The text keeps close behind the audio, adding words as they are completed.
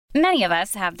Many of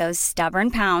us have those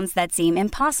stubborn pounds that seem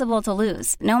impossible to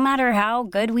lose, no matter how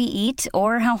good we eat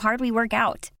or how hard we work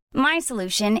out. My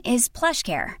solution is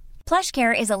PlushCare.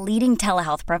 PlushCare is a leading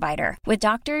telehealth provider with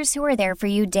doctors who are there for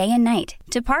you day and night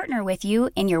to partner with you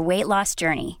in your weight loss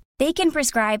journey. They can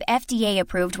prescribe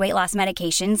FDA-approved weight loss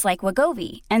medications like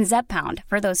Wegovy and Zepbound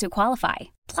for those who qualify.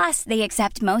 Plus, they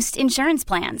accept most insurance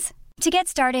plans. To get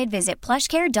started, visit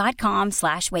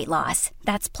plushcare.com/weightloss.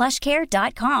 That's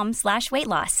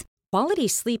plushcare.com/weightloss. Quality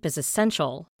sleep is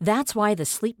essential. That's why the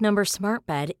Sleep Number Smart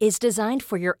Bed is designed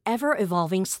for your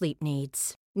ever-evolving sleep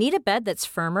needs. Need a bed that's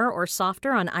firmer or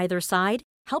softer on either side?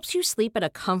 Helps you sleep at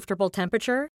a comfortable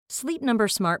temperature? Sleep Number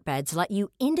Smart Beds let you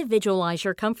individualize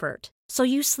your comfort, so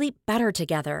you sleep better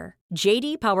together.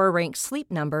 J.D. Power ranks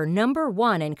Sleep Number number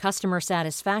 1 in customer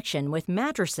satisfaction with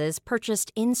mattresses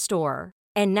purchased in-store.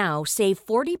 And now, save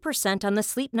 40% on the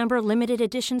Sleep Number Limited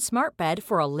Edition Smart Bed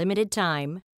for a limited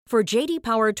time. For J.D.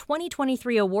 Power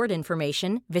 2023 award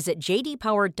information, visit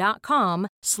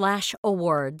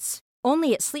jdpower.com/awards.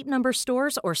 Only at Sleep Number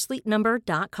stores or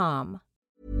sleepnumber.com.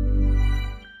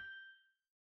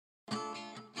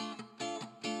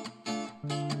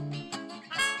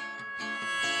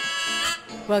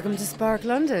 Welcome to Spark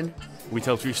London. We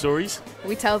tell true stories.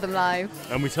 We tell them live.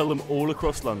 And we tell them all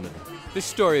across London. This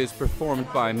story is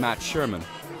performed by Matt Sherman.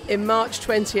 In March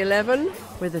 2011,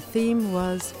 where the theme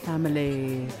was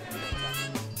family.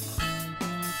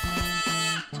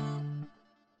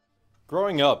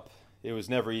 Growing up, it was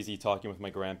never easy talking with my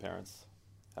grandparents.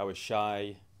 I was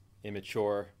shy,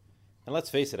 immature, and let's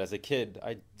face it, as a kid,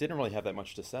 I didn't really have that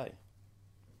much to say.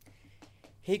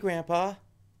 Hey, Grandpa.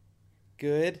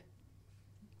 Good?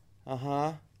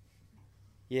 Uh-huh.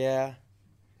 Yeah,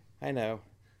 I know.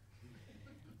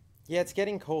 Yeah, it's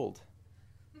getting cold.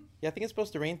 Yeah, I think it's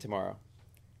supposed to rain tomorrow.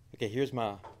 Okay, here's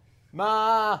Ma.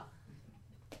 Ma!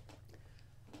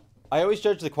 I always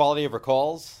judged the quality of her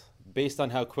calls based on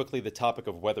how quickly the topic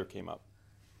of weather came up.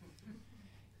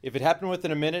 If it happened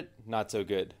within a minute, not so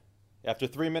good. After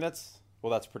 3 minutes,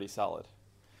 well, that's pretty solid.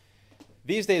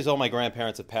 These days, all my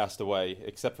grandparents have passed away,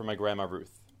 except for my grandma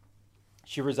Ruth.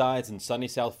 She resides in sunny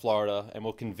South Florida and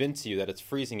will convince you that it's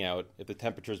freezing out if the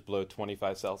temperatures below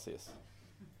 25 Celsius.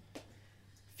 A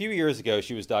few years ago,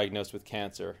 she was diagnosed with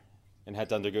cancer and had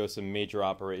to undergo some major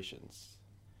operations.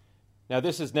 Now,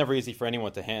 this is never easy for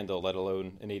anyone to handle, let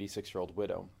alone an 86-year-old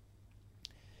widow.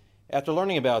 After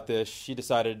learning about this, she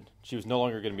decided she was no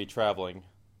longer going to be traveling,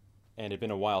 and it had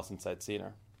been a while since I'd seen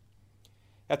her.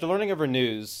 After learning of her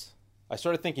news, I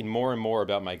started thinking more and more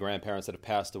about my grandparents that had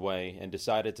passed away and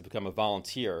decided to become a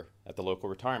volunteer at the local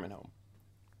retirement home.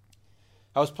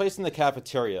 I was placed in the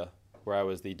cafeteria, where I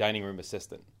was the dining room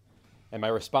assistant, and my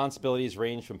responsibilities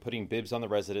ranged from putting bibs on the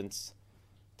residents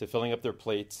to filling up their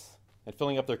plates and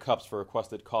filling up their cups for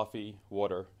requested coffee,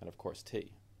 water, and of course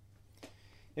tea.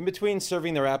 In between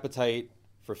serving their appetite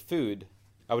for food,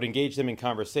 I would engage them in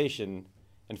conversation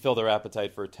and fill their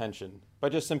appetite for attention by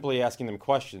just simply asking them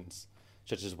questions,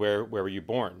 such as where were you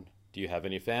born? Do you have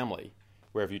any family?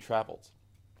 Where have you traveled?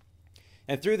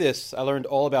 And through this, I learned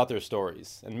all about their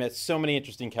stories and met so many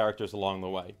interesting characters along the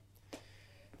way.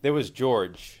 There was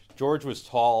George. George was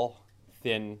tall,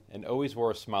 thin, and always wore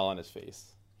a smile on his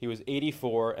face. He was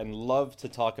 84 and loved to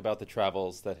talk about the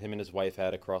travels that him and his wife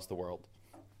had across the world.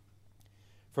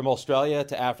 From Australia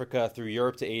to Africa, through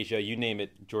Europe to Asia, you name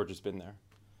it, George has been there.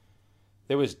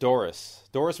 There was Doris.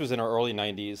 Doris was in her early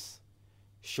 90s,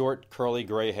 short, curly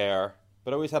gray hair,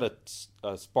 but always had a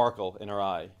sparkle in her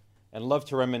eye, and loved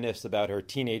to reminisce about her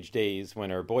teenage days when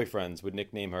her boyfriends would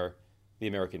nickname her the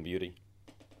American Beauty.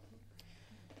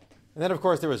 And then, of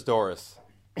course, there was Doris.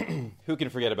 Who can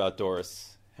forget about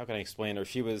Doris? How can I explain her?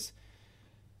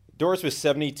 Doris was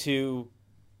 72,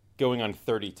 going on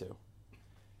 32.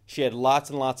 She had lots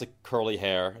and lots of curly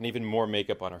hair and even more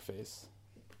makeup on her face.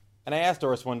 And I asked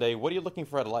Doris one day, what are you looking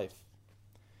for out of life?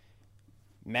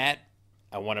 Matt,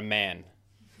 I want a man.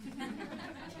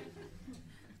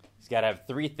 He's got to have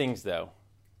 3 things, though.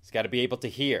 He's got to be able to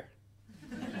hear.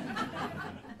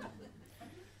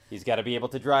 He's got to be able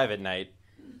to drive at night.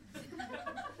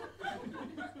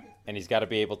 And he's got to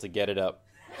be able to get it up.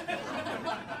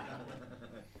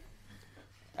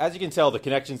 As you can tell, the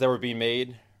connections that were being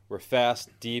made were fast,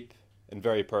 deep, and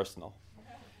very personal.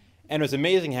 And it was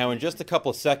amazing how in just a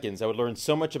couple of seconds I would learn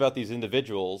so much about these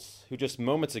individuals who just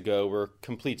moments ago were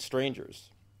complete strangers.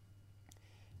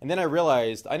 And then I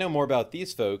realized I know more about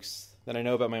these folks than I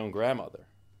know about my own grandmother.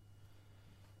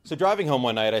 So driving home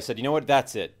one night, I said, you know what,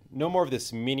 that's it. No more of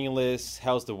this meaningless,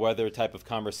 how's the weather type of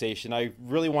conversation. I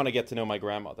really want to get to know my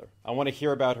grandmother. I want to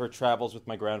hear about her travels with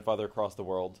my grandfather across the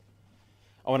world.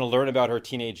 I want to learn about her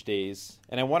teenage days,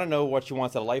 and I want to know what she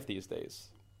wants out of life these days.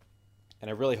 And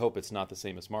I really hope it's not the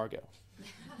same as Margot.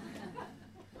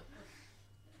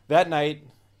 That night,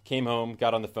 came home,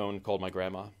 got on the phone, called my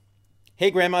grandma. Hey,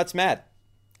 Grandma, it's Matt.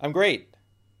 I'm great.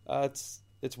 It's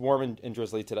warm and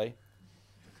drizzly today.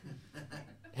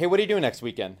 Hey, what are you doing next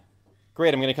weekend?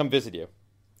 Great, I'm going to come visit you.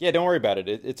 Yeah, don't worry about it.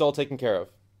 It's all taken care of.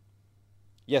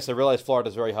 Yes, I realize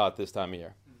Florida's very hot this time of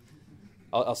year.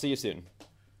 I'll see you soon.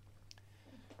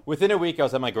 Within a week, I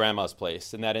was at my grandma's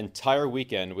place, and that entire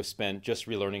weekend was spent just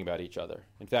relearning about each other.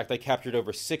 In fact, I captured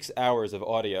over 6 hours of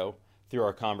audio through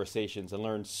our conversations and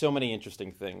learned so many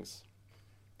interesting things.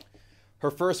 Her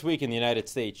first week in the United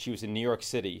States, she was in New York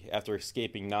City after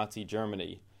escaping Nazi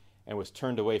Germany and was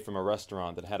turned away from a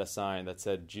restaurant that had a sign that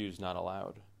said, "Jews not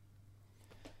allowed."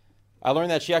 I learned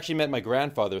that she actually met my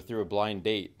grandfather through a blind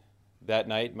date. That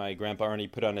night, my grandpa Ernie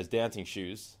put on his dancing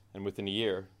shoes, and within a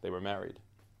year, they were married.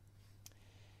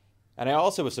 And I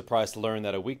also was surprised to learn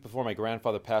that a week before my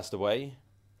grandfather passed away,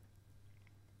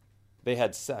 they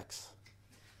had sex.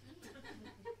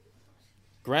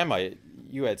 Grandma,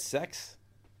 you had sex?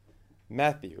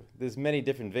 Matthew, there's many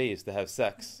different ways to have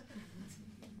sex.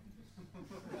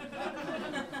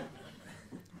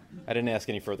 I didn't ask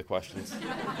any further questions.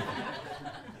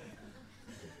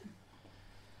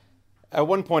 At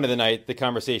one point of the night, the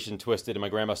conversation twisted and my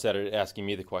grandma started asking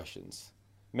me the questions.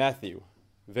 Matthew,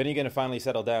 when are you going to finally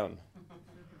settle down?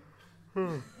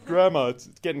 Grandma, it's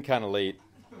getting kind of late.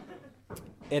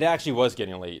 It actually was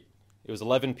getting late. It was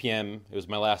 11 p.m., it was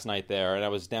my last night there, and I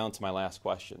was down to my last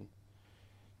question.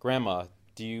 Grandma,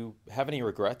 do you have any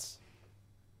regrets?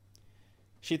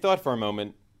 She thought for a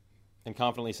moment and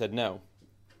confidently said no.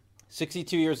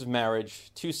 62 years of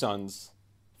marriage, 2 sons,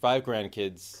 5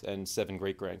 grandkids, and 7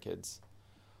 great-grandkids.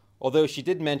 Although she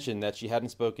did mention that she hadn't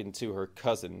spoken to her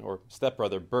cousin or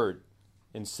stepbrother, Bert,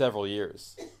 in several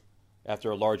years,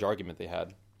 after a large argument they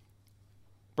had.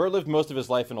 Bert lived most of his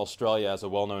life in Australia as a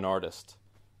well-known artist,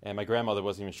 and my grandmother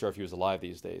wasn't even sure if he was alive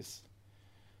these days.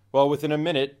 Well, within a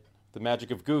minute, the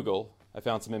magic of Google, I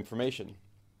found some information.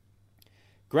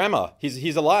 Grandma,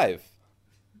 he's alive.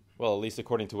 Well, at least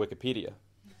according to Wikipedia.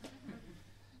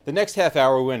 The next half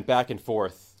hour we went back and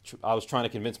forth. I was trying to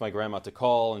convince my grandma to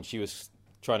call, and she was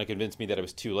trying to convince me that it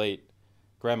was too late.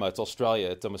 Grandma, it's Australia.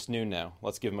 It's almost noon now.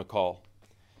 Let's give him a call.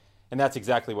 And that's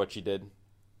exactly what she did.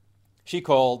 She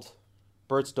called.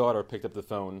 Bert's daughter picked up the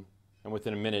phone, and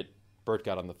within a minute, Bert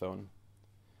got on the phone.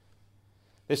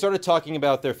 They started talking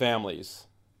about their families,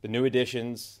 the new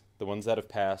additions, the ones that have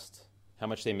passed, how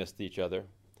much they missed each other.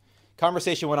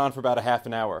 Conversation went on for about a half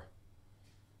an hour.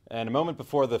 And a moment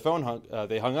before the phone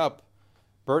they hung up,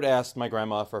 Bert asked my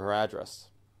grandma for her address.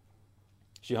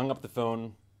 She hung up the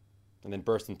phone and then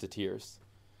burst into tears.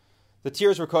 The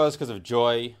tears were caused because of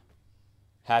joy,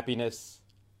 happiness,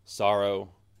 sorrow,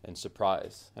 and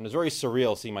surprise. And it was very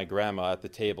surreal seeing my grandma at the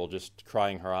table just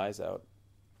crying her eyes out.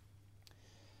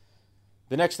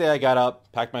 The next day I got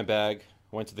up, packed my bag,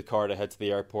 went to the car to head to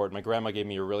the airport. My grandma gave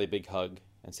me a really big hug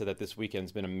and said that this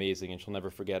weekend's been amazing and she'll never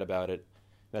forget about it,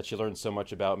 that she learned so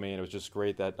much about me and it was just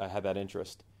great that I had that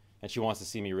interest, and she wants to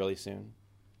see me really soon.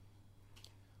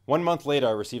 1 month later,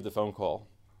 I received a phone call.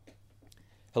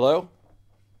 Hello?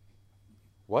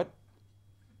 What?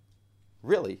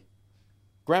 Really?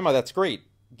 Grandma, that's great.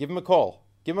 Give him a call.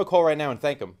 Give him a call right now and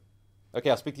thank him. Okay,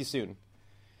 I'll speak to you soon.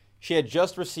 She had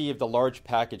just received a large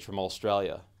package from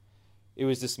Australia. It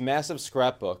was this massive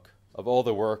scrapbook of all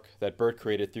the work that Bert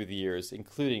created through the years,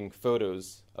 including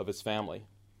photos of his family.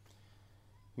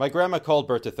 My grandma called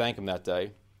Bert to thank him that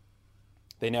day.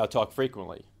 They now talk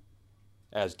frequently,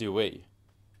 as do we.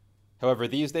 However,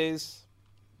 these days,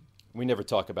 we never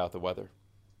talk about the weather.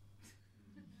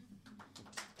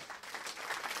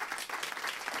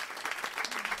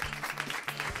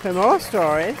 For more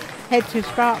stories, head to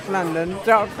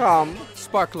sparklondon.com.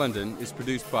 Spark London is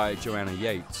produced by Joanna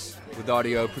Yates, with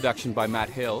audio production by Matt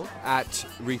Hill at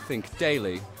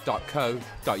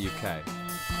rethinkdaily.co.uk.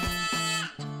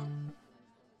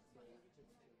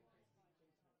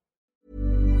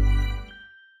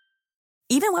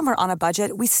 Even when we're on a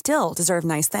budget, we still deserve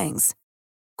nice things.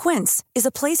 Quince is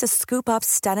a place to scoop up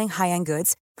stunning high-end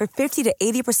goods for 50 to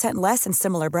 80% less than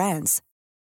similar brands.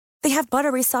 They have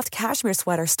buttery soft cashmere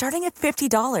sweaters starting at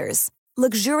 $50,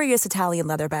 luxurious Italian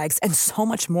leather bags, and so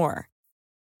much more.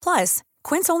 Plus,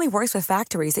 Quince only works with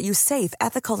factories that use safe,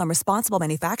 ethical, and responsible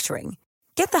manufacturing.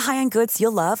 Get the high-end goods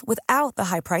you'll love without the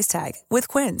high price tag with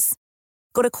Quince.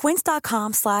 Go to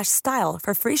quince.com/style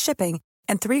for free shipping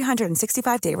and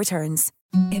 365-day returns.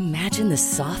 Imagine the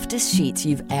softest sheets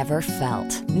you've ever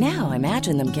felt. Now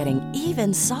imagine them getting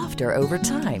even softer over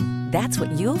time. That's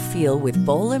what you'll feel with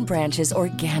Boll & Branch's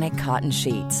organic cotton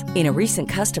sheets. In a recent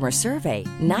customer survey,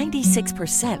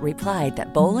 96% replied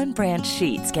that Boll & Branch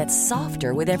sheets get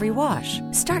softer with every wash.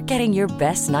 Start getting your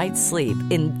best night's sleep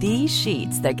in these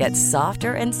sheets that get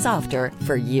softer and softer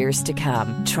for years to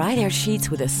come. Try their sheets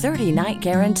with a 30-night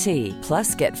guarantee.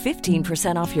 Plus, get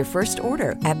 15% off your first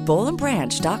order at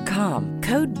bollandbranch.com.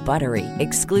 Code BUTTERY.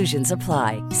 Exclusions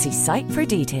apply. See site for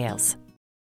details.